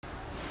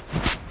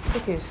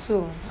Okay,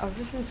 so I was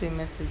listening to a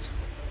message.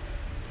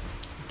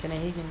 Kenny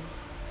Hagin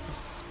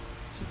was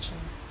teaching.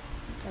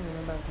 I can't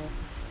remember the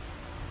title.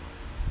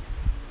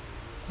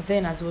 But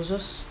then, as he was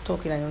just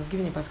talking and he was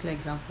giving a particular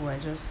example,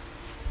 God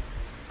just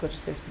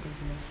started speaking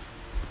to me.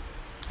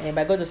 And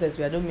by God just says,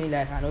 I don't mean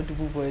like an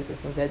audible voice or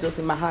something. I just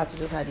in my heart, I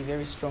just had a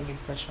very strong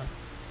impression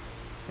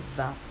of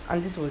that.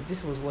 And this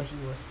was what he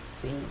was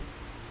saying.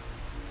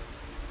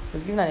 He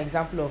was giving an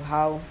example of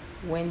how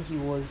when he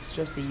was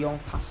just a young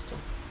pastor,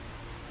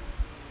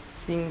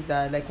 things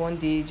that like one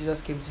day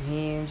Jesus came to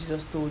him,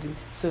 Jesus told him.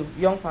 So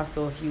young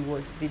pastor,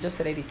 they just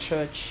started a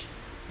church.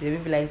 There may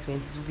be like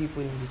 22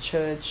 people in the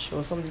church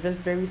or something very,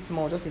 very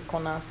small, just a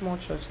corner, small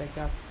church like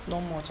that,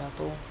 not much at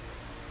all.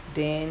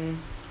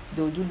 Then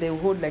they will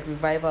hold like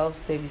revival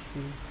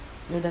services.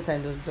 That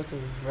time there was a lot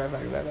of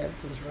revival,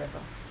 everything was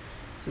revival.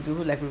 So they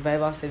hold like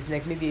revival services,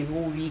 like maybe a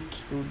whole week.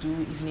 They'll do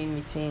evening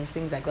meetings,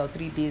 things like that,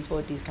 3 days,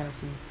 4 days kind of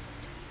thing.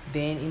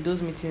 Then in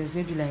those meetings,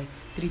 maybe like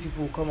 3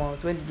 people will come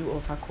out. When he does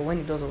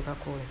altar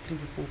call, like 3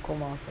 people will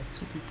come out, like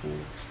 2 people,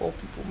 4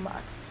 people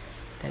max.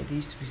 Like they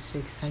used to be so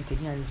excited.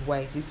 He and his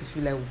wife, they used to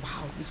feel like,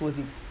 wow, this was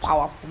a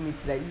powerful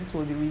meeting. Like this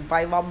was a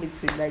revival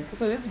meeting. Like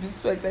so they used to be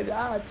so excited.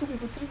 2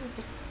 people, 3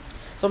 people.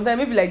 Sometimes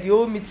maybe like the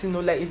whole meeting,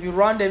 like if you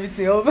round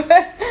everything up, the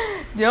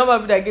number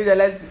of people that gave their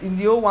lives in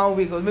the whole 1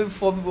 week, or maybe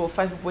 4 people or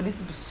 5 people, they used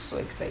to be so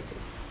excited.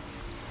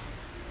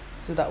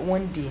 So that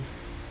one day,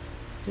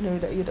 do you know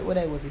that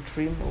whether it was a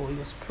dream or he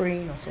was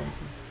praying or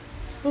something?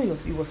 No, he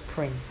was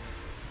praying.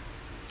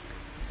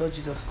 He saw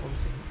Jesus come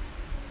to him.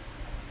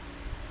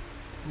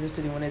 He just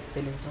wanted to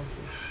tell him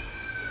something.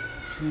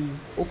 He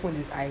opened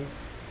his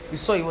eyes. He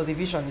saw it was a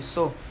vision.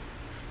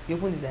 He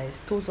opened his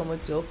eyes, told somebody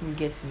to help him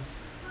get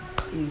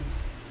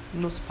his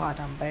notepad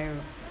and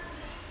biro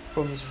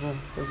from his room.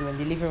 Because they were in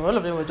the living room. All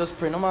of them were just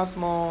praying. Normal,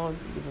 small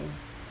living room.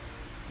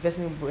 The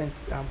person who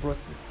brought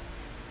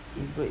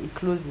it. He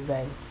closed his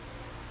eyes.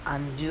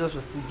 And Jesus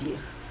was still there.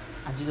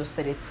 And Jesus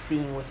started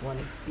saying what he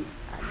wanted to say.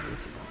 And he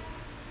wrote it down.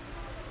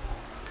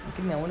 I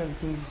think that one of the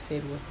things he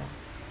said was that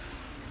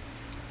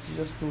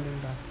Jesus told him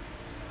that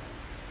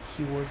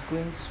he was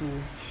going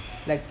to,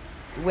 like,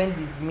 when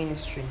he's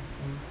ministering,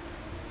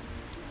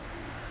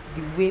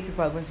 the way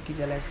people are going to give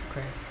their lives to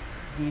Christ,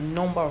 the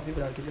number of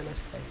people that will give their lives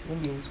to Christ, he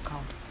won't be able to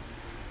count.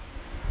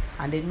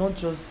 And then not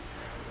just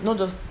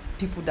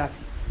people that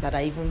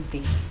are even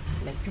there,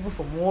 like people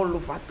from all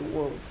over the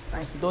world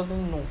that he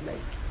doesn't know, like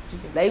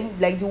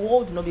the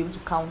world will not be able to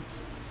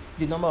count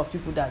the number of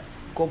people that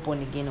got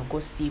born again or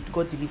got saved,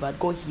 got delivered,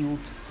 got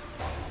healed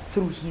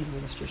through his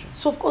ministration.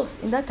 So of course,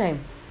 in that time,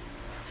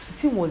 the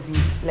thing was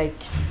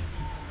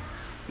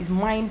his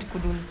mind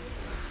couldn't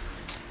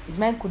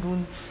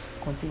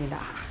contain it.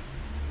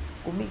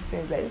 It makes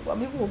sense. Like,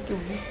 I'm even okay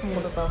with this thing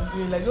that I'm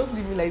doing. Like, just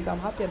leave me like this. I'm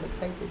happy, I'm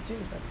excited.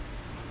 Jesus.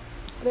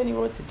 But then he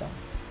wrote it down.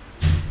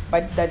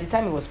 But at the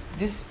time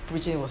this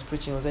preaching he was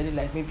preaching was already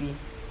like maybe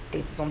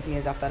 30 something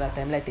years after that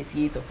time, like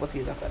 38 or 40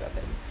 years after that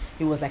time.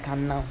 It was like,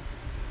 and now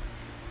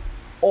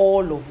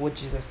all of what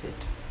Jesus said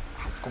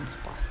has come to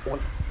pass. All.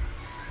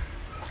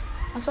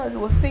 And so as he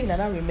was saying,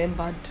 and I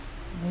remembered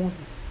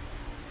Moses.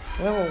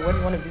 Remember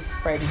when one of these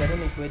Fridays, I don't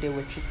know if you were there,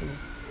 we're treating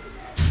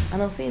it.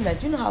 And I was saying that,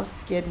 do you know how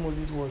scared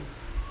Moses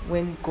was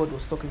when God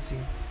was talking to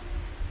him?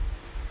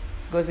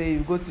 God said, you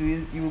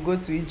will go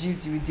to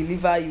Egypt, you will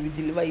deliver.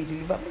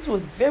 Moses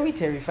was very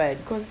terrified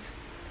because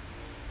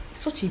it's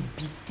such a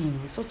big thing.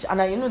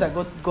 And I know that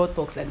God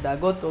talks like that.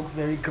 God talks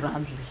very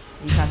grandly.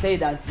 He can tell you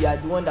that you are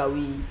the one that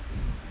will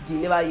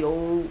deliver your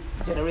whole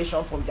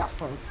generation from their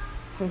sins.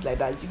 Things like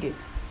that, you get.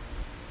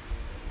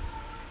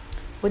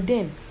 But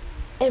then,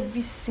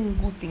 every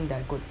single thing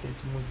that God said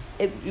to Moses,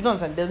 you don't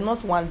understand, there's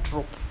not one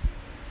drop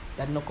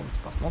that did not come to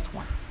pass, not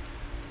one.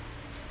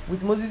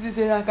 With Moses, he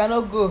said, I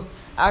cannot go,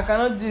 I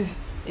cannot do this.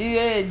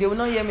 Yeah, they will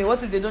not hear me.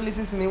 What if they don't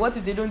listen to me? What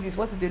if they don't this?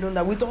 What if they don't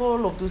that? With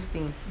all of those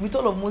things, with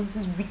all of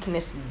Moses'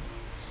 weaknesses,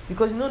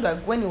 because you know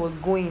that when he was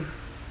going,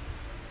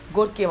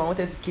 God came and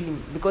wanted to kill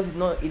him because he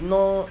did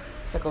not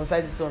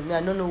circumcise his son.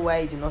 I don't know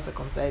why he did not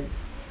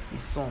circumcise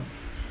his son.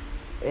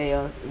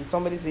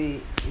 Somebody say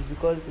it's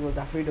because he was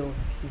afraid of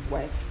his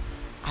wife.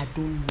 I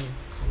don't know.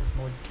 He was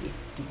not there.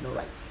 Did not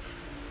write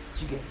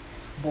it. You get?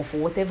 But for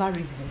whatever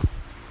reason,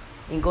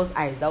 in God's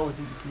eyes, that was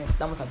a weakness.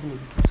 That must have been a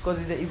weakness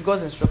because it's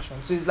God's instruction.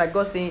 So it's like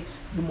God saying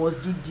you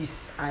must do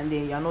this, and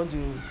then you are not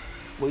doing it,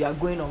 but you are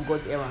going on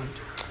God's errand.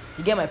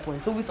 You get my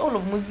point? So with all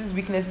of Moses'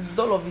 weaknesses, with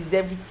all of his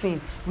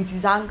everything, with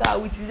his anger,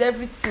 with his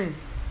everything,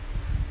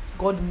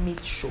 God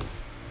made sure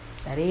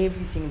that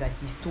everything that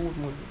he told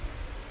Moses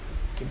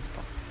came to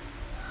pass.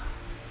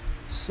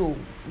 So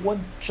what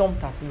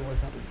jumped at me was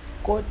that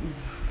God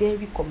is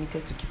very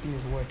committed to keeping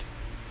his word.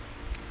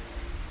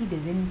 If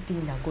there's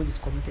anything that God is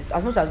committed to,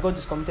 as much as God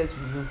is committed to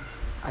you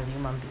as a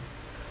human being,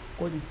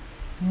 God is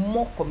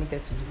more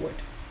committed to his word.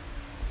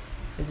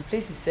 There's a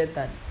place he said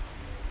that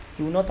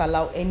he will not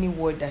allow any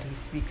word that he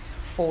speaks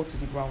fall to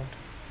the ground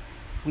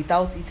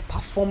without it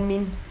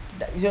performing,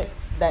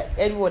 that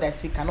every word I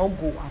speak cannot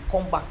go and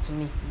come back to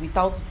me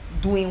without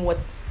doing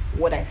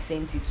what I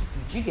sent it to do.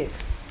 Do you get?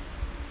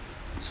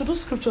 So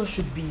those scriptures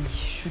should be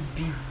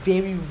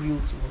very real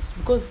to us,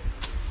 because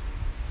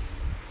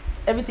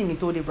everything he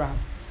told Abraham,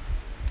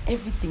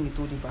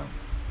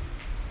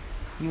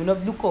 you will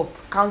not look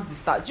up, count the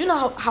stars. Do you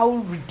know how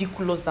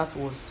ridiculous that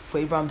was for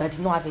Abraham that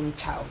did not have any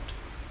child?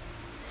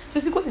 So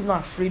see, God is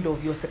not afraid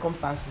of your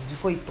circumstances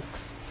before he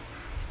talks.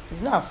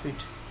 He's not afraid.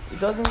 He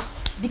doesn't,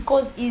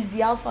 because he's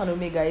the Alpha and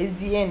Omega. He's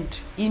the end.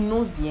 He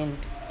knows the end.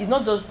 It's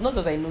not just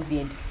that he knows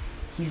the end.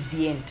 He's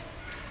the end.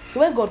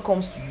 So when God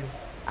comes to you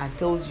and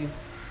tells you,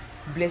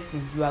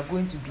 blessing, you are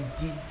going to be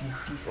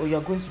this, or you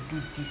are going to do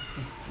this,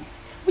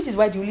 which is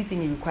why the only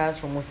thing he requires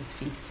from us is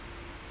faith.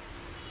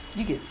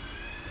 You get?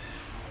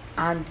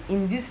 And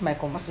in this my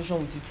conversation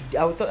with you today,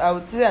 I will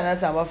tell you another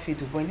thing about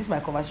faith, but in this my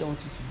conversation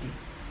with you today,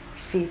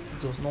 faith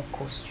does not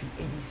cost you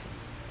anything.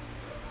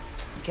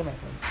 You get my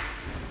point?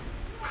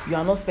 You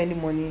are not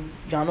spending money,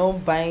 you are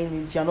not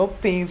buying it, you are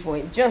not paying for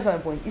it. Do you understand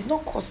my point? It's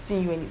not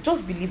costing you anything.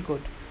 Just believe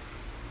God.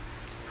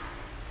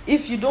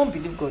 If you don't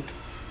believe God,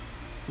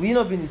 will you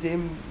not be in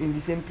the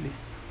same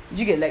place? Do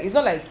you get? Like, it's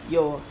not like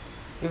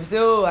if you say,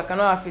 oh, I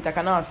cannot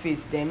have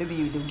faith, then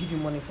maybe they'll give you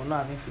money for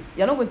not having faith.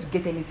 You're not going to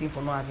get anything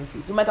for not having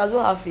faith. You might as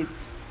well have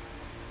faith.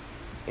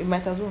 You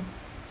might as well.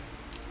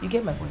 You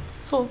get my point?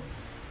 So,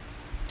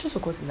 just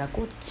focus on that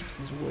God keeps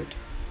his word.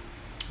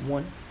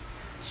 1.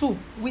 2,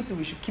 we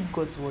should keep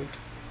God's word.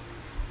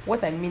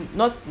 What I mean,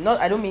 not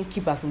I don't mean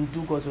keep as in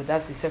do God's word.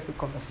 That's a separate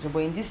conversation. But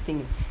in this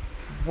thing,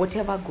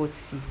 whatever God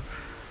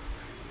says,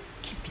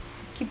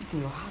 keep it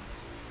in your heart.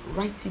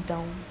 Write it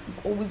down.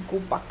 Always go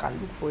back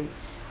and look for it.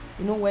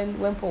 You know,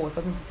 when Paul was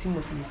talking to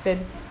Timothy, he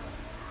said,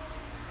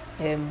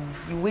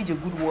 you wage a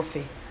good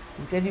warfare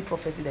with every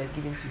prophecy that is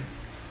given to you.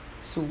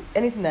 So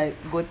anything that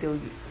God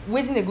tells you,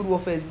 waging a good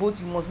warfare is both,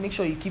 you must make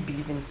sure you keep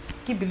believing it.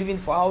 Keep believing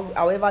for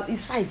however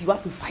it's fight. You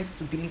have to fight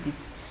to believe it.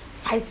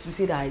 Fight to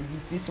say that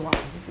this will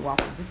happen.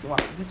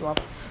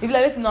 If you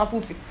let it not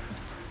happen,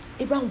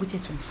 Abraham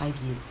waited 25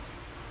 years.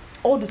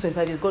 All those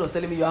 25 years, God was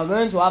telling me, you are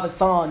going to have a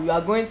son.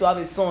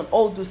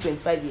 All those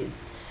 25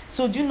 years.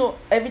 So do you know,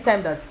 every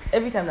time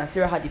that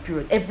Sarah had a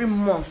period, every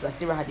month that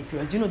Sarah had a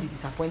period, do you know the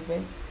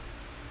disappointment?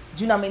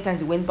 Do you know how many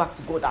times he went back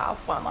to God? Have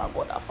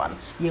fun.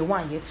 Year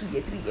 1, year 2,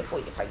 year 3, year 4,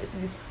 year 5, year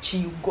 6.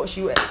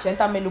 She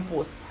entered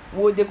menopause.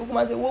 Whoa, the cook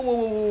man said,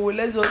 whoa,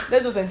 let's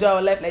just enjoy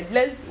our life. Like,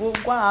 go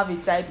and have a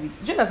child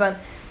with. Do you understand?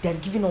 They're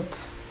giving up.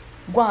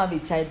 Go and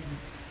have a child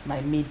with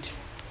my maid.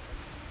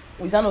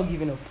 Is that not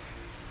giving up?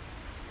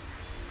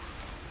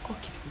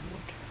 God keeps his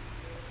word.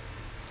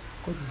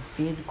 God is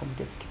very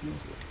committed to keeping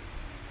his word.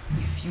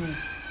 If you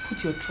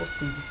put your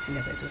trust in this thing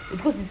that I just said,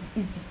 because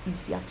it's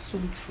the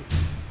absolute truth.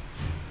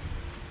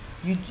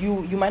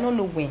 You might not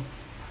know when,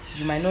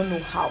 you might not know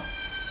how,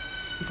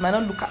 it might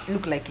not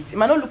look like it. It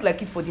might not look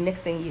like it for the next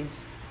 10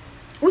 years,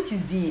 which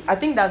is I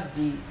think that's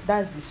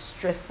the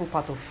stressful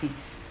part of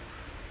faith.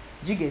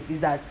 Do you get? Is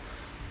that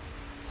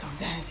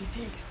sometimes it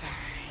takes time.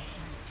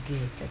 You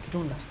get? Like, you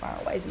don't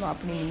understand why it's not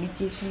happening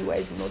immediately. Why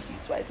is it not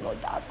this? Why is it not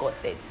that? God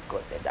said this.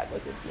 God said that. God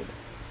said that.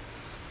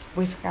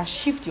 But if you can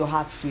shift your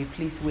heart to a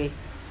place where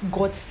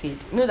God said,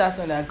 you know, that's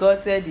when that God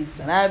said it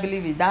and I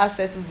believe it, that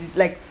settles it.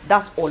 Like,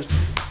 that's all.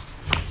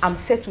 I'm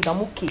settled.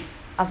 I'm okay.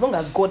 As long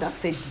as God has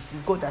said it,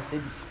 it's God that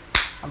said it.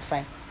 I'm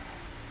fine.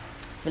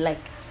 I feel like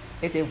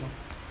let everyone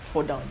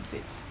fall down the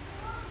steps.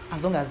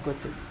 As long as God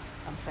said it,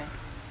 I'm fine.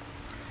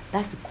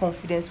 That's the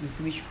confidence with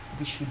which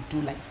we should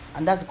do life,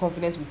 and that's the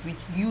confidence with which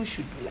you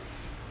should do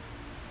life.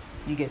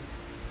 You get?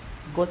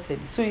 God said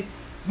it. So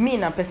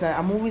me and personally,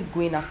 I'm always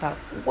going after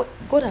what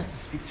God has to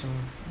speak to me,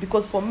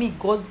 because for me,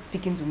 God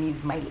speaking to me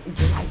is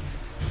life.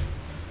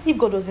 If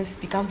God doesn't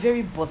speak, I'm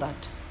very bothered.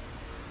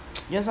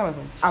 You understand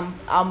my point?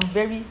 I'm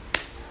very,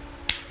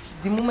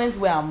 the moments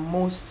where I'm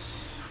most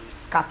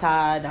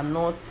scattered, I'm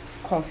not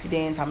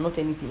confident, I'm not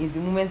anything, is the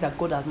moments that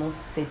God has not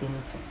said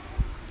anything.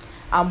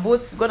 And God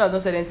has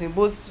not said anything,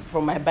 both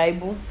from my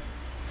Bible,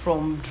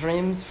 from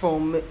dreams,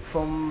 from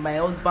my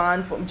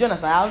husband, do you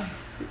understand? I have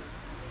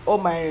all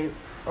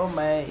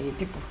my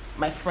people,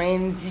 my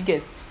friends, you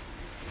get.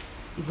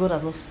 If God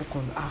has not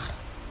spoken,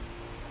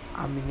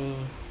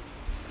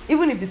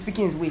 even if the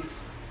speaking is wait.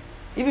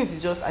 Even if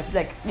it's just, I feel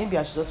like maybe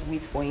I should just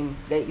wait for him.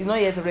 Like, he's not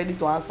yet ready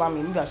to answer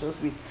me. Maybe I should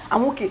just wait.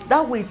 I'm okay.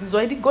 That wait is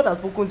already, God has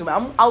spoken to me.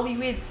 I'll be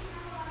wait.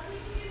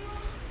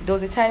 There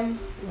was a time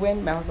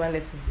when my husband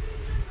left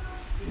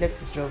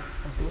his job.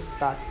 I was supposed to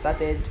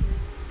started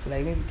for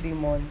like maybe 3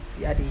 months.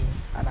 He had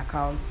an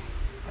account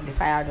and they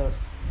fired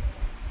us.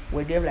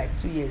 We're there like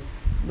 2 years,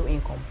 no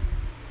income.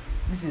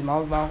 This is my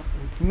husband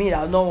with me.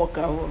 I'm not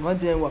working. I'm not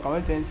doing work. I'm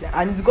not doing anything.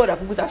 And it's God that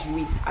people say I should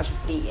wait. I should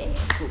stay here.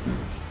 So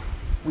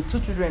with 2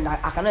 children, I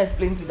cannot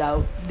explain to that.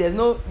 There's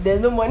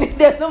no money.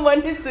 There's no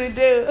money to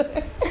do.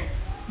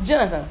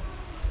 Jonathan,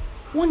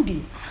 one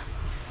day,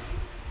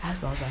 I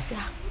asked my husband, I said,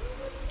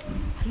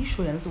 are you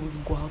sure you're not supposed to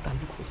go out and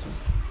look for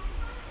something?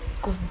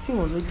 Because the thing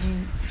was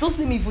already, just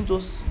let me even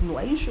just know,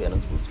 are you sure you're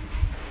not supposed to?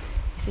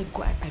 He said,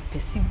 God, I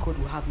perceive God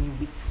will have me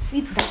wait.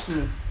 See, that's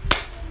me.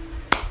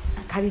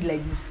 I carry it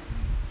like this.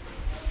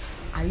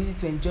 I use it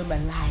to enjoy my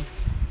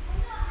life.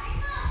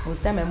 It was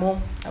the time my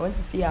mom, I went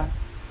to see her.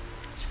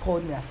 She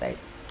called me aside.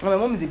 And my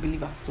mom is a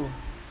believer, so,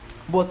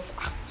 but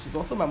she's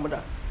also my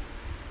mother.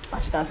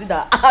 And she can see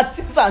that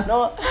things are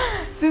not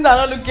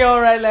looking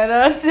alright like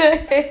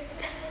that.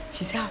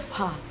 She said, how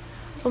far?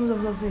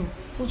 Something.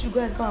 Won't you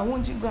guys go?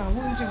 Won't you go?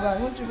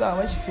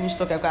 When she finished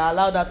talking, I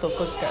allowed her to talk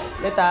because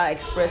let her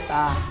express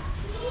her.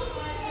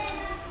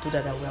 Told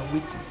her that we are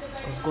waiting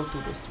because God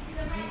told us to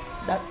wait. See,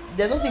 that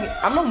there's nothing.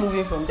 I'm not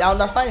moving from there. I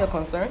understand your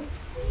concern,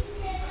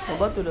 but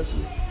God told us to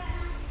wait.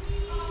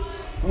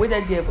 We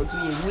waited there for 2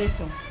 years,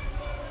 waiting.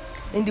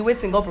 In the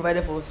waiting, God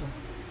provided for us.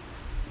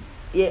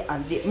 Yeah,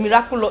 and the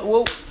miracle.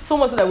 Well, so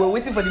much so that we're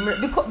waiting for the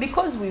miracle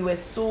because we were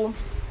so.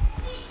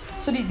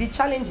 So the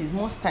challenge is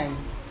most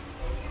times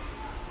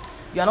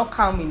you are not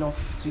calm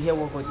enough to hear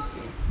what God is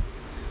saying.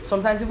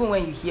 Sometimes even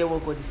when you hear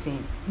what God is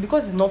saying,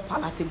 because it's not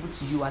palatable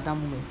to you at that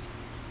moment,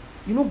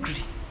 you don't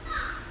agree.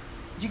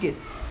 You get?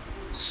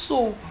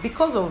 So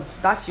because of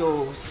that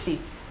your state,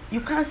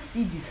 you can't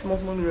see the small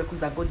miracles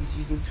that God is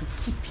using to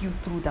keep you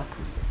through that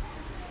process.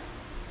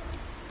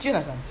 Do you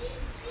understand?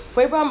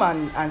 For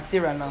Abraham and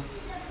Sarah now,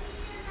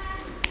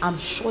 I'm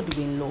sure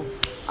they were in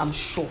love. I'm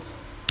sure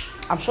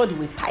they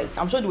were tight.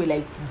 I'm sure they were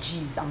like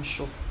G's. I'm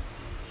sure.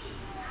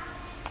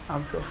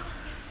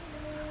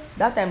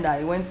 That time that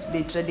I went,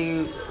 they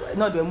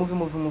were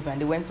moving,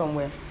 and they went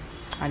somewhere.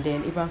 And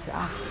then Abraham said,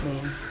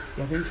 man,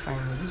 you are very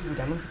fine. These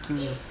people are going to kill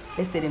you.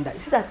 Let's tell them that. You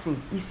see that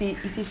thing?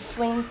 It's a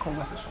friend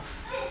conversation.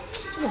 Do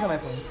you understand my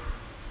point?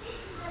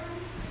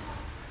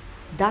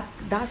 That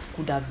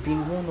could have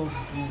been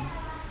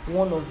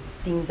one of the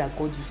things that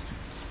God used to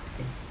keep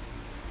them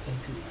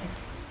until the end.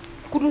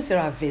 Couldn't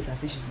Sarah verse and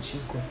say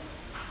she's going?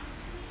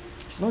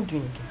 She's not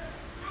doing it again.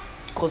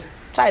 Because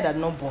child had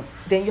not born.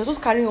 Then you're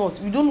just carrying us.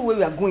 We don't know where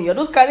we are going. You're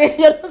just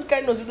carrying us.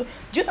 Do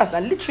you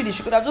understand? Literally,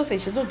 she could have just said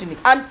she's not doing it.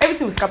 And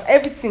everything will scatter.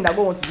 Everything that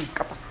God wants to do will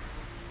scatter.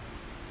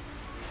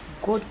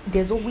 God,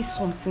 there's always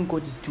something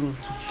God is doing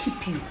to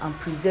keep you and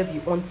preserve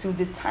you until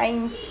the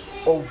time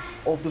of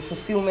the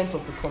fulfillment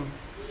of the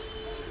promise.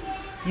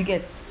 You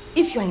get?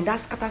 If you're in that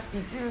scatter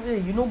state,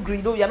 you're not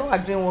agreeing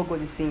with what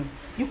God is saying.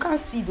 You can't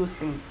see those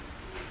things.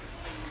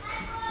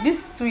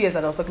 These 2 years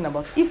that I was talking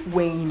about, if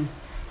we're in,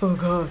 oh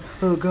God,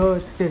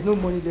 there's no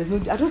money,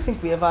 I don't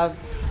think we ever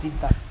did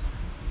that.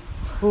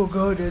 Oh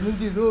God, there's no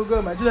this, oh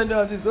God, my children don't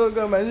have this, oh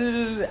God,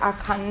 I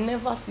can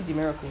never see the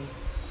miracles.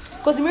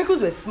 Because the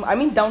miracles were small,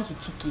 down to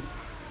 2K.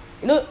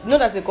 You know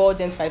that they call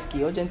urgent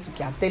 5K, urgent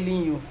 2K, I'm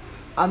telling you,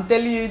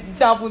 it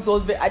happened to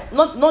us,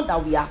 not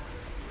that we asked.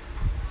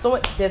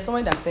 There's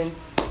someone that sent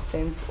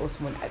us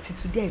money.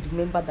 Today I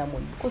remember that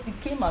money because it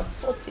came out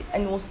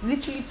and it was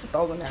literally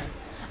 2,000 naira.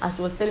 And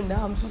she was telling me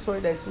that I'm so sorry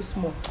that it's so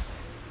small.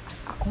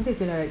 I wanted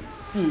to tell her,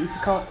 see,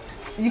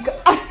 if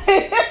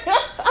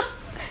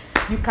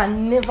you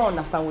can never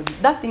understand what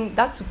that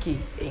 2K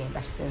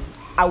that she sends me.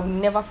 I will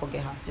never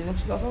forget her.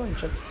 She's also in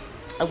church.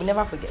 I will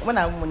never forget. When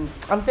I have money,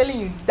 I'm telling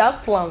you,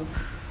 that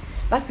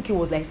 2K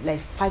was like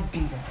 5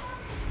 billion.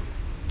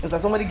 It's like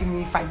somebody give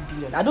me 5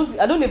 billion. I don't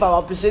know if I will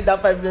appreciate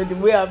that 5 billion the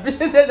way I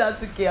appreciated that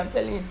 2K. I'm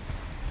telling you.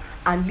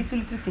 And little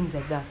things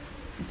like that.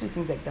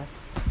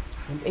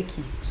 And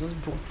Eki just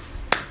brought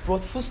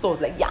food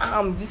stores like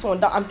this one,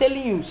 that. I'm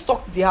telling you,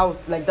 stocked the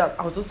house like that.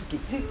 I was just okay.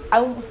 See, I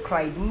almost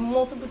cried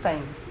multiple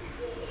times.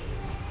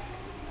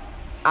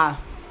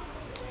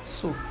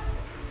 So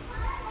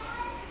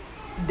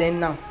then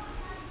now,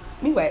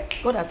 meanwhile,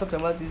 God had talked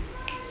about this.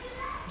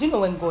 Do you know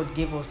when God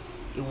gave us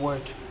a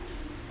word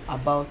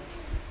about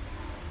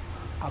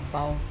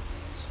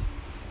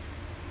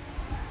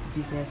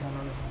business and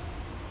all of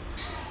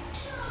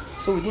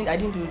that? So I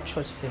didn't do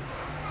church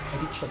service. I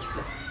did church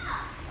blessing.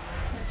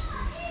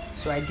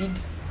 So I did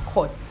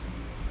court.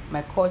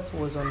 My court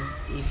was on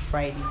a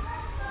Friday.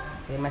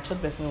 Then my church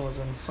blessing was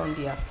on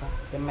Sunday after.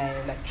 Then my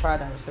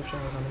trial and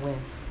reception was on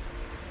Wednesday.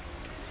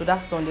 So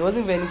that Sunday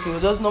wasn't even anything. It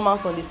was just normal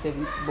Sunday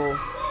service, but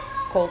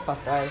called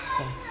Pastor Ice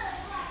come.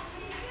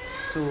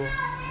 So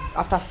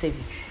after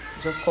service,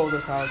 he just called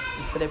us out.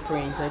 He started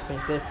praying.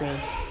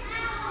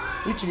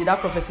 Literally,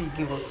 that prophecy he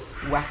gave us,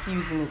 we are still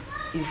using it.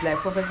 It's like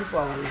prophecy for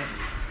our life.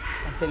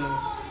 I'm telling you.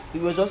 We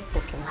were just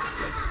talking. It's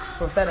like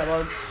prophesied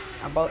about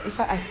if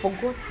I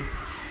forgot it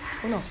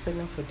when I was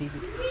pregnant for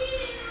David,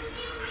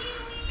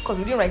 because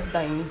we didn't write it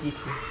down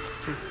immediately.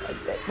 So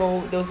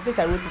there was a place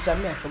I wrote it,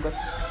 I forgot it.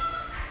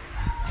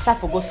 I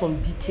forgot some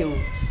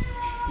details.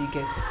 You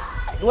get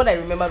what I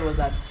remembered was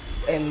that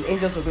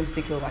angels were going to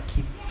take care of our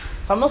kids.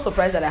 So I'm not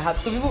surprised that I have.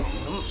 So people,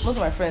 most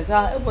of my friends,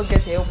 help us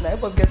get help now,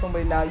 help us get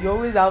somebody now. You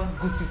always have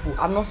good people.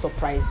 I'm not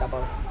surprised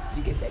about it.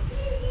 You get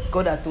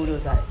God had told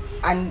us that,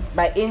 and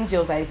by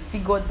angels I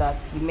figured that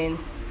he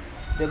meant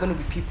there are going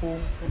to be people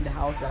in the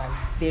house that are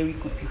very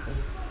good people.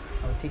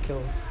 I will take care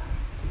of.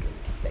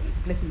 Like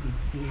blessings is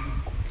very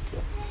good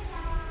care.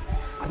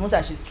 As much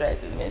as she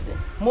stresses me,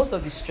 most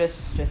of the stress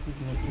she stresses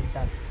me is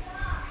that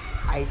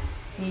I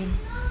see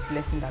the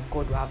blessing that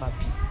God will have her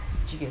be.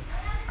 Do you get?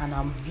 And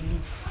I'm really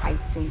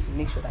fighting to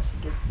make sure that she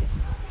gets there.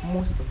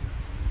 Most of it.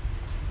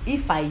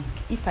 If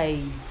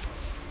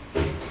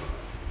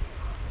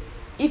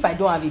I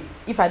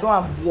don't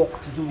have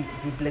work to do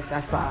with blessing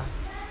as far,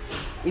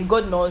 if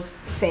God not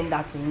send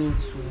that to me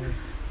to,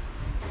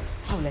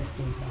 how will I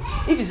explain it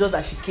now? If it's just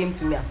that she came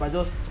to me as well,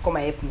 just to come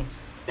and help me,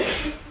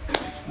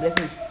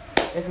 blessing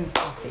is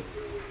perfect.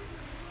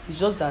 It's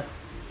just that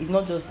it's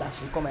not just that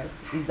she will come and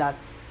help, it's that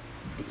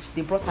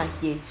they brought her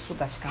here so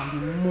that she can be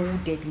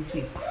molded into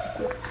a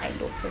particular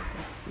kind of person.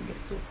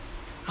 So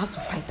I have to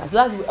fight her. So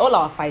that's all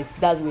our fights.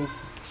 That's where it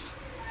is.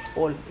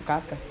 All, you can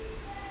ask her.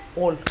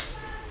 All.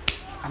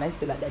 And I used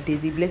to like that.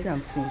 There's a blessing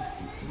I'm seeing.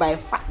 By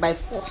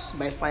force,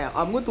 by fire.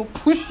 I'm going to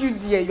push you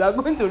there. You are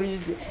going to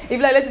reach there. If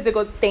I let it take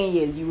us 10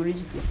 years, you will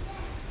reach there.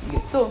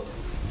 Okay. So,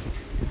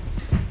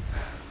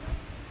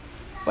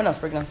 when I was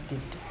pregnant with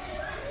David,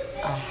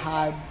 I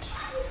had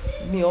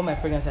all my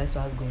pregnancy I used to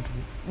ask God,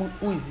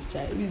 who is this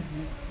child? Who is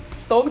this?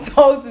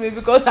 Talk to me,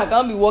 because I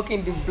can't be walking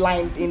in the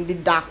blind, in the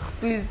dark.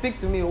 Please speak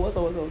to me. What's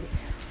up?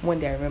 One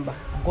day I remember,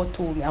 God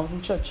told me, I was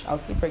in church, I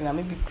was still pregnant,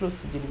 maybe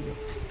close to delivery.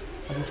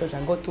 I was in church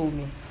and God told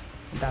me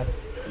that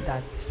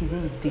his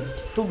name is David.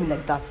 He told me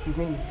like that, his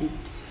name is David.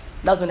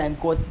 That's when I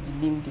got the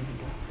name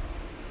David.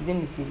 His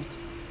name is David.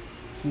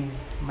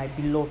 He's my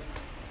beloved.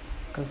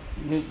 Because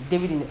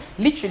David,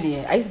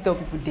 literally, I used to tell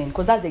people then,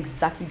 because that's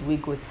exactly the way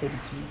God said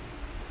it to me.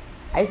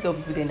 I used to tell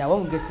people then that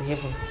when we get to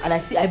heaven, and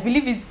I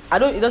believe it,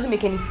 it doesn't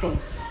make any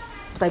sense,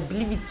 but I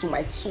believe it to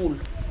my soul.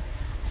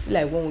 I feel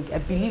like I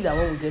believe that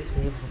when we get to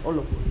heaven, all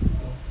of us,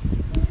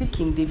 you see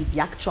King David, the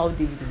actual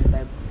David in the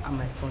Bible, and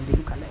my son, they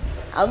look alike.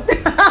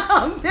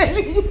 I'm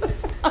telling you.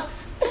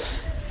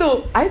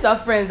 So I used to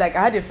have friends, like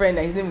I had a friend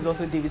that his name is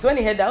also David. So when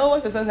he heard that,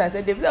 what's your son's name? I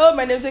said David. Oh,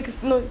 my name's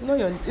no, it's not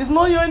your name.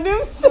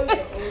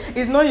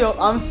 It's not your.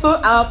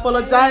 I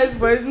apologize,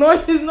 but it's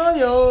not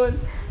your own.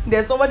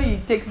 There's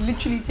somebody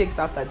literally takes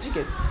after. Do you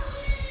get?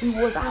 It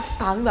was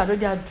after we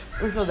already had.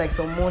 It was like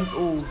some months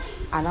old,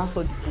 and I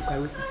saw the book. I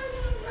wrote it.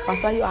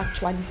 Pastor Ayo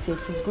actually said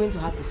he's going to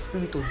have the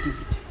spirit of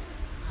David.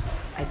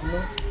 I don't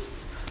know.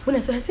 When I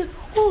saw, I said,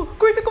 "Oh,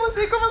 come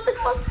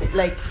and see."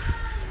 Like,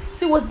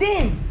 so it was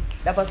then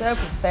that Pastor Ayo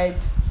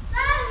prophesied.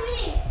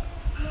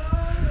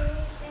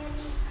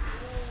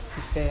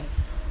 Be fair.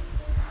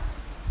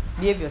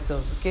 Behave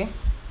yourselves, okay?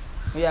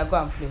 Yeah,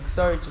 go and play.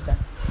 Sorry, Judah.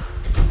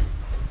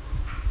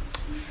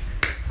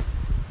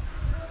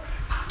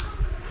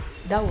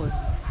 That was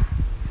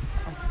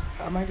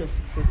a marriage of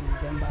 6 years in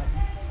December,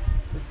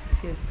 so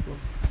 6 years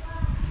plus.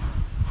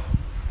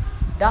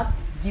 That's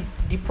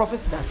the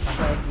prophecy that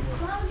Pastor gave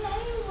us.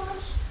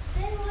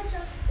 Can you watch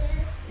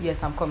upstairs?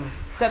 Yes, I'm coming.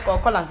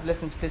 Call Aunt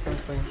Blessing to play songs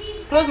for you.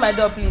 Close my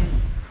door,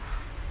 please.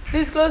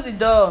 Please close the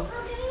door.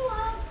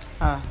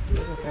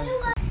 That's okay.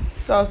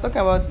 So I was talking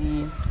about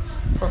the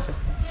prophecy.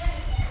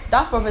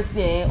 That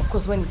prophecy, of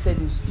course, when he said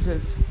it,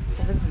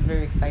 prophecy is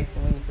very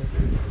exciting when you first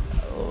say it.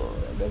 Oh,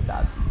 I'm going to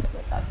have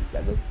this,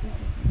 I'm going to do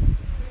this.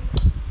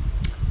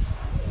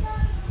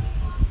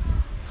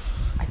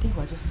 I think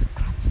we're just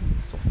scratching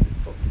the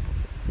surface of the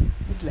prophecy.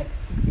 It's like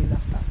 6 years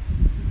after.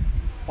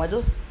 We're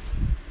just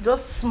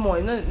small.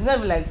 It's not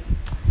even like,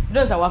 we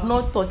have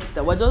not touched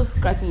it. We're just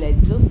scratching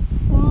like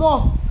just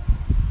small.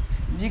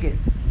 Do you get?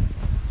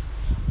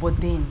 But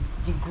then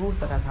the growth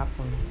that has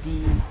happened,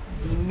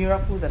 the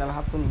miracles that have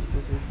happened in the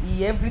process,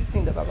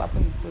 everything that has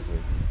happened in the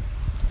process.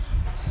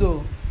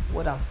 So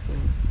what I'm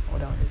saying,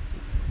 what I want to say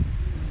is,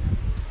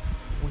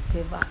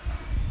 whatever,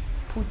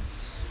 put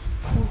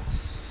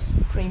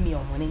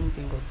premium on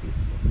anything God says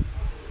to you.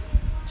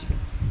 Do you get?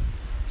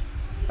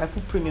 If I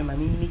put premium, I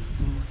mean make it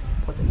the most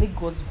important. Make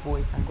God's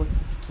voice and God's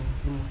speaking is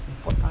the most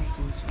important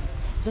thing to you.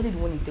 It's not the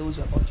one He tells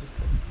you about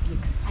yourself. Be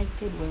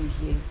excited when you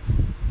hear it.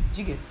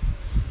 Do you get?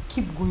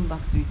 Keep going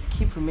back to it.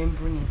 Keep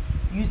remembering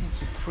it. Use it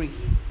to pray.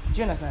 Do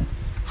you understand?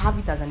 Have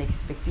it as an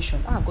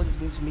expectation. God is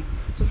going to make.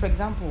 So, for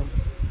example,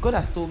 God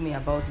has told me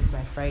about this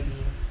by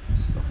Friday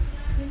stuff.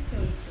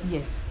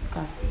 Yes, you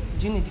can stay.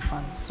 Do you need the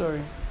fan?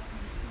 Sorry.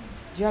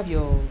 Do you have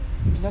your?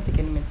 Did you not take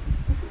any medicine?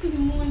 I took it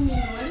in the morning.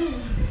 I don't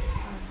know.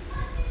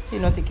 So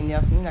you're not taking the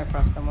afternoon, like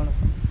paracetamol or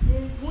something?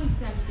 There's one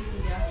thing I take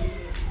in the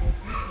afternoon.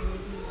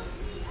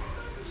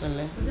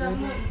 Really? But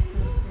I'm not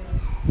eating.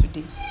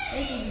 Today? I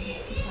think you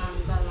biscuit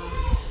and gala.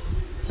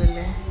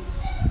 Really?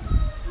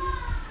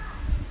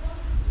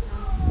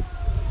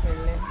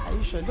 Are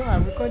you sure? Don't,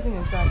 I'm recording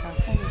it so I can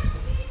send it to you.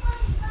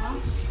 Huh?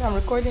 So I'm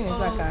recording it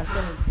so I can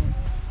send it to you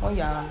when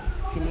you are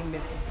feeling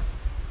better.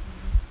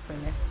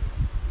 Really?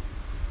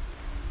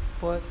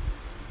 But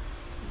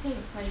You said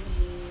Friday.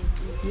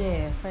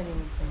 yeah, Friday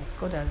meetings.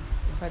 God has,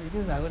 in fact, the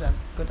things that God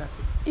has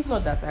said. If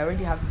not that, I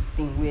already have this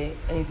thing where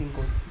anything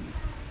God sees.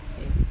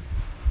 Yeah.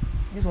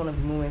 This is one of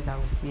the moments I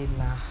will say,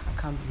 nah, I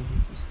can't believe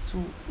it. It's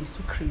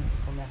too crazy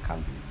for me. I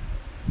can't believe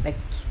it. Like,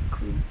 too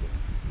crazy.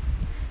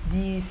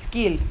 The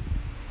scale.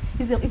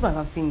 Even as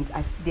I'm saying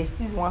it, there's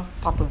still one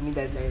part of me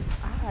that's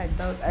like,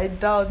 I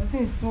doubt. The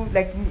thing is so,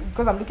 like,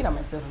 because I'm looking at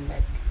myself, I'm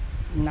like,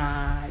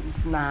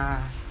 nah.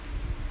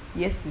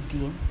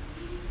 Yesterday,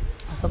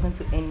 I was talking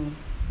to Annie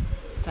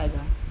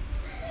Tiger.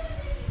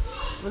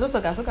 I was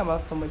talking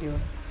about somebody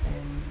else.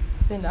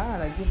 Saying that,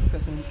 like, this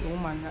person, a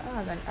woman,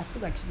 like, I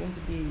feel like she's going to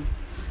be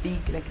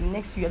big, like in the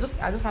next few years.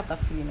 I just have that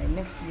feeling like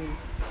next few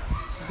years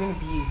she's going to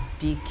be a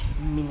big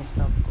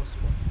minister of the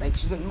gospel. Like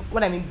she's going.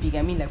 What I mean big,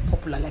 I mean like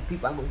popular. Like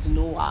people are going to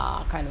know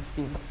her kind of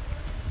thing.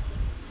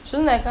 She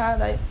doesn't like her.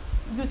 Like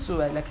you too.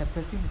 Like I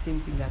perceive the same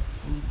thing that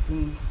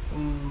in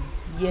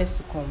years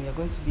to come you're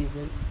going to be a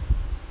very.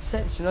 She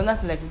don't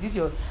have to like this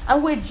your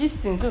and we're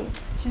gisting. So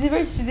she's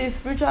very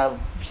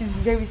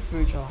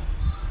spiritual.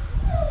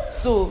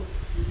 So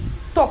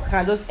talk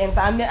can just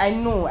enter. I mean, I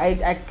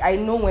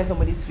know when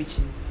somebody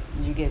switches,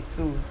 you get.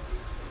 So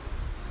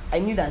I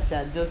knew that she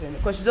had just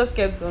because she just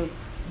kept on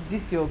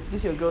this your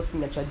girl's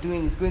thing that you're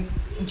doing is going to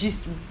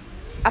gist.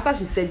 After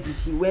she said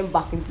this, she went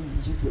back into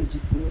the gist where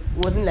gisting. It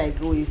wasn't like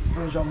a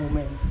spiritual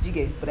moment, you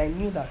get. But I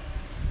knew that.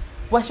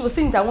 What she was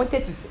saying, I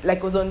wanted to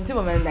like was on the tip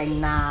of my mind, like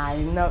nah,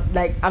 you know,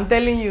 like I'm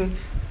telling you,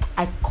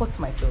 I caught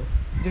myself.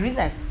 The reason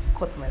I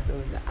caught myself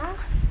is that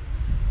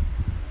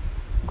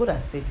God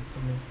has said it to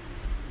me.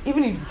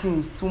 Even if the thing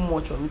is too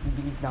much for me to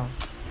believe now,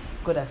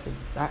 God has said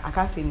it. So I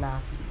can't say nah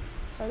to it.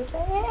 So I was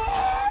like,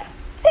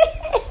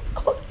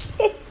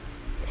 okay.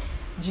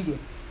 Do you get?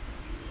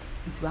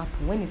 It will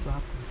happen when it will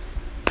happen.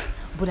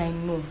 But I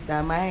know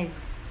that my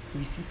eyes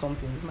will see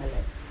something. This is my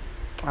life.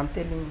 I'm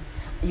telling you,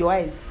 your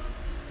eyes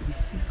will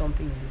see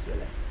something in this your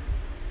life.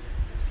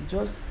 If you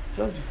just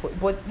before,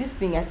 but this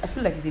thing I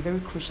feel like it's a very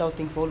crucial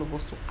thing for all of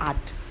us to add.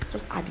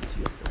 Just add it to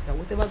yourself. That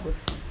whatever God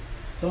says,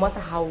 no matter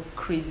how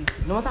crazy it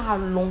is, no matter how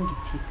long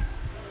it takes,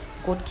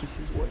 God keeps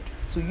His word.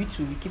 So you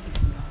too, you keep it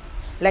in your heart.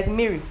 Like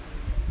Mary,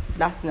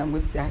 last thing I'm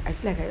going to say, I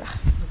feel like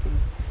this is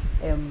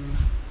okay.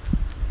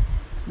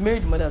 Mary,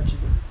 the mother of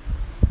Jesus.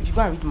 If you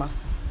go and read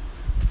Matthew,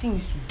 the thing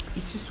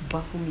used to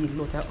baffle me a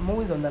lot. I'm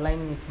always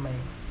underlining it in my.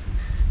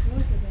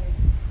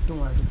 Don't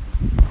worry.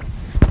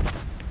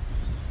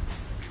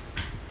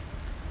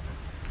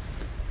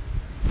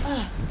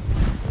 I'm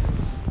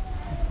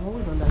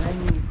always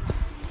underlining it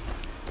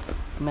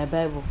in my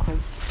Bible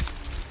because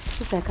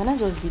it's like, can I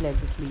just be like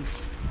this lady?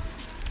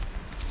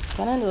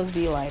 Can I just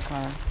be like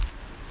her?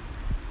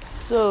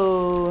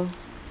 So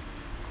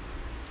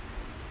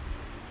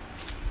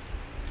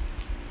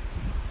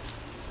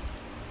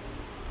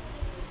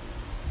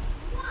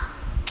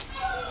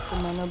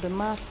it might not be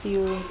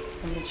Matthew.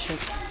 Let me check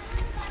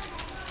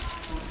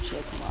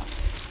Mark.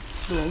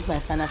 So this is my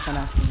final thing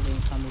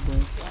I'm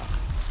going to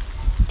house.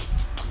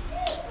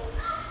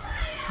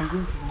 I'm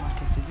going to the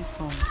market with this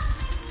song.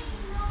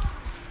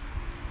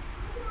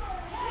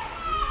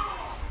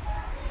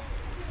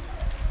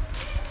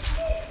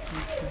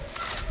 Okay,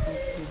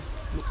 let's see.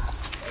 Look.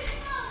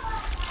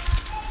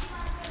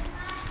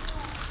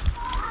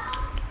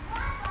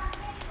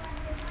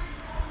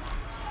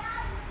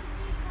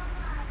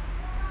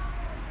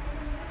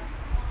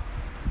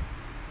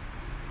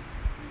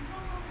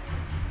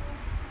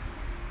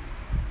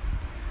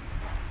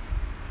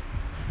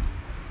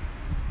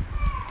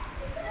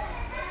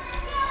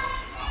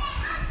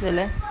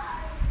 Really?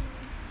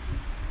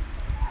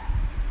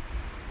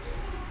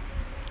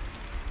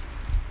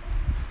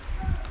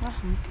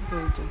 I'm looking for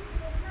it.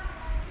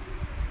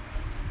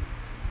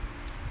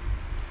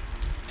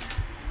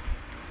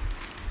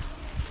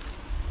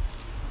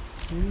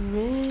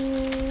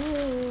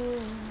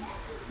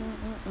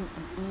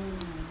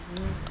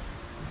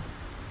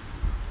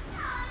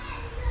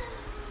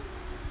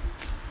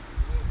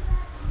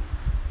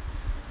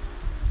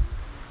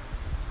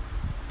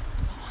 I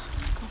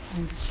can't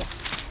find this.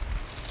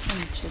 Let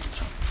me check.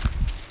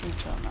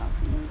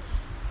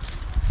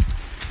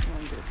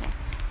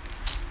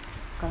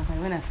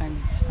 When I find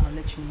it, I'll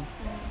let you know.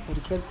 But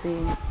he kept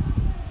saying,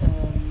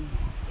 and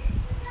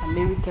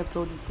Mary kept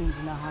all these things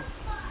in her heart.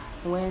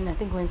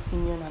 When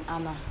Simeon and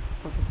Anna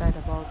prophesied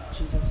about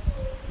Jesus,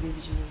 baby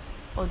Jesus,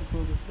 all the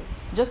things they said,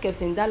 he just kept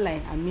saying that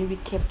line, and Mary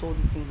kept all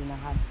these things in her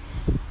heart.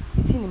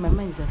 The thing in my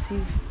mind is as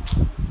if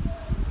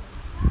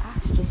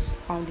she just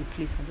found a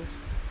place and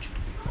just took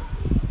it.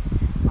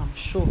 I'm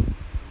sure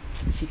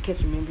she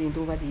kept remembering it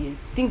over the years.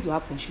 Things will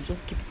happen, she'll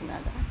just keep it in her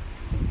heart.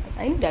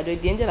 I knew that the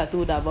angel that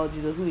told her about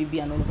Jesus who will be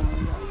another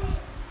one.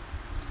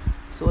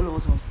 So all of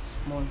us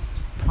must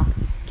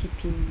practice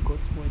keeping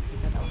God's word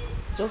inside our heart.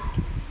 Just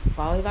keep it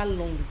for however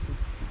long it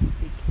will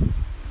take.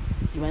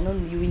 You will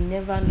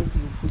never know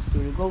the full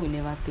story. God will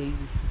never tell you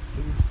the full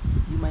story.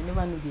 You might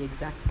never know the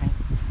exact time.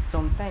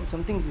 Sometimes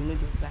some things you know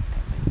the exact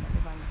time, but you might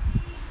never know.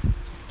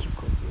 Just keep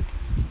God's word.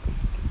 It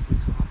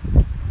will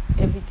happen.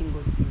 Everything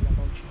God says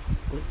about you,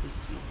 God says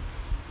to you.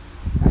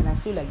 And I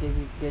feel like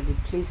there's a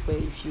place where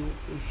if you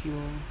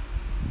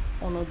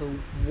honor the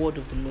word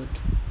of the Lord,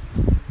 I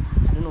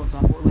don't know what to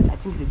always. I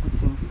think it's a good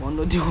thing to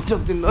honor the word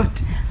of the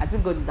Lord. I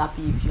think God is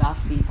happy if you have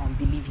faith and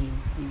believe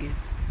Him. You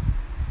get,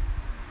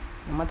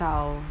 no matter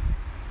how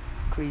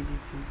crazy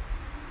it is,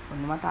 or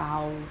no matter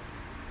how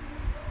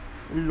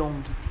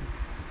long it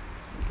takes.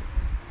 You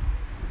get.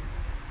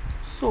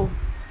 So,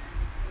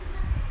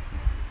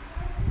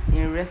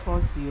 in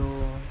response to the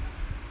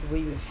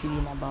way you were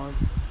feeling about,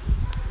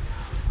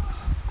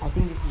 I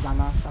think this is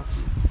an answer to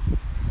it.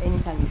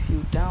 anytime you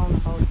feel down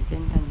about it,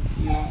 anytime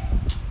you feel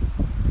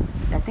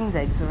there are things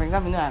like this. So for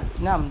example, I've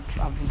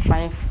been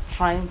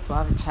trying to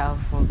have a child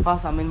for the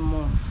past how many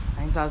months,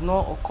 and it has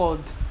not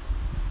occurred.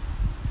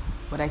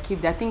 But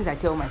there are things I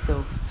tell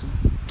myself to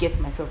get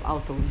myself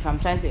out of. If I'm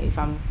starting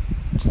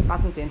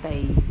to enter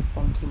a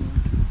funky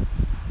mood,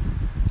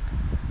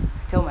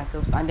 I tell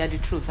myself, and they're the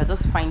truth. I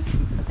just find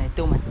truths that I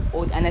tell myself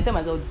and I tell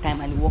myself all the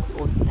time, and it works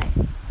all the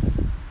time.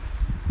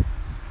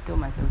 I tell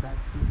myself that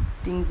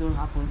things don't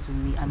happen to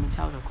me. I'm a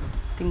child of God.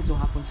 Things don't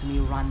happen to me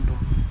random.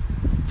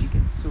 You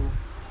get so.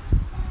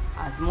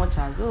 As much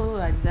as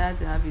I desire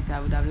to have it, I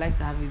would have liked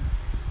to have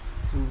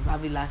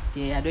it last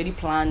year. I'd already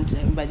planned,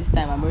 and by this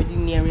time I'm already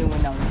nearing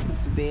when I was put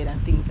to bed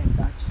and things like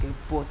that.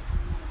 But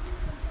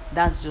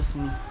that's just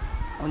me.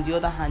 On the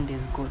other hand,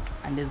 there's God,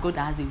 and there's God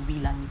that has a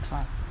will and a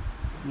plan.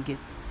 You get,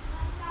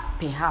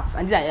 perhaps,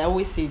 and I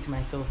always say to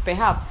myself,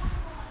 perhaps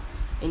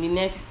in the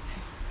next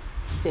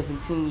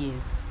 17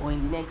 years or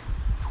in the next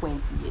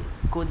 20 years,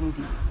 God needs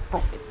a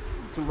prophet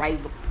to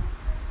rise up.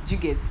 Do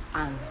you get,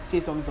 and say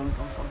something.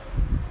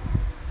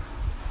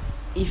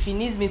 If he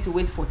needs me to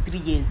wait for 3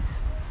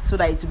 years so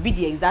that it will be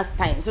the exact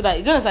time, so that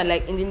you understand,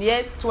 like in the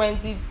year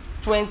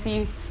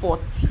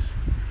 2040,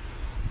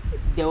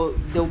 there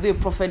will be a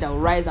prophet that will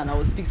rise and I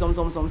will speak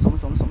something.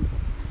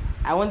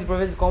 I want the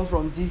prophet to come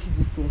from this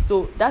thing.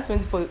 So that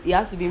 24, he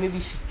has to be maybe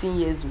 15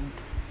 years old.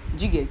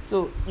 Do you get?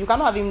 So you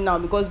cannot have him now,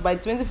 because by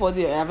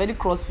 2040 I have already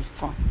crossed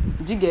 15.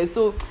 Do you get?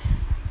 So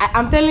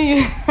I'm telling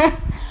you,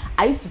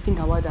 I used to think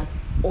about that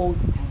all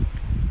the time.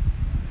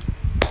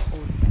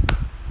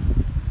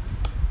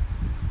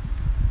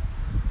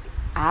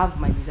 I have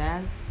my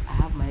desires, I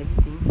have my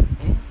everything,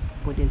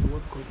 but there's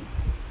what God is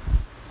doing.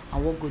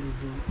 And what God is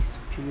doing is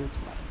superior to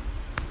mine.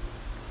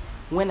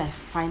 When I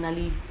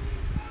finally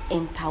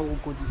enter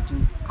what God is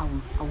doing, I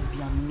will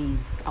be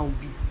amazed, I will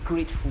be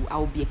grateful, I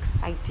will be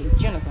excited.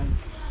 Do you understand?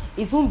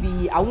 It won't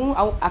be,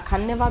 I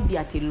can never be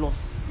at a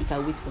loss if I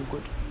wait for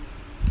God.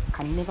 I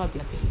can never be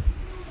at a loss.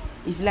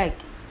 If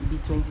be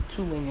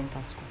 22 when you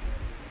enter school.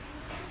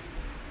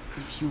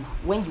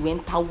 When you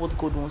enter what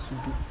God wants to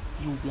do,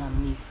 you'll be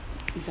amazed.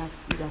 It's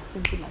as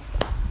simple as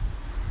that.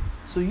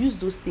 So use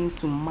those things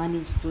to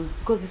manage those,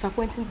 because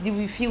disappointing, you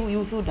will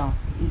feel down.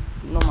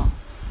 It's normal.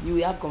 You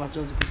will have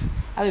conversations with people.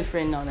 I have a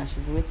friend now that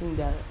she's been waiting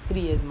there 3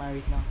 years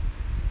married now.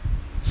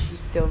 She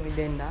used to tell me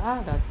then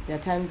that there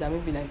are times that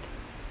maybe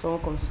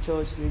someone comes to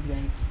church,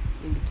 maybe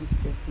gives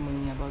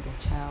testimony about their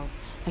child.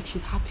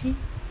 She's happy,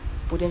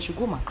 but then she'll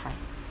go and cry.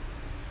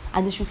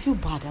 And then she'll feel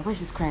bad. Why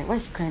she's crying? Why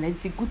is she crying?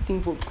 It's a good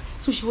thing for.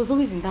 So she was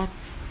always in that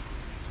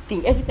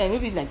thing. Every time,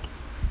 maybe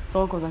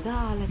someone comes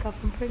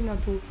I've been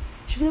pregnant too.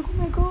 She'll be like, oh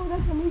my God,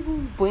 that's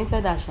amazing. But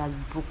inside that, she has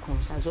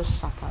broken. She has just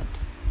shattered.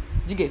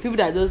 Do you get? People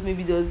that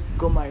maybe just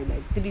got married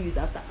 3 weeks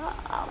after,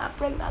 I'm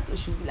pregnant. Or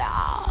she'll be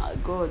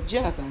like, God. Do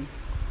you understand?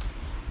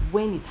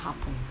 When it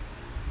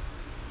happens,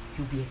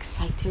 you'll be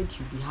excited,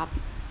 you'll be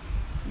happy.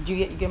 Do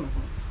you get my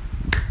point?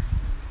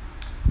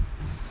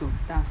 So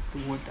that's the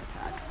word that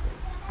I had for you.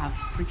 I've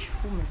preached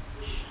full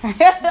message.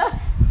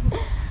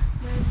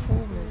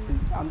 Full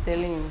message. I'm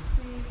telling you.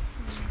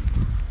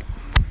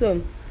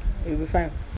 So you'll be fine.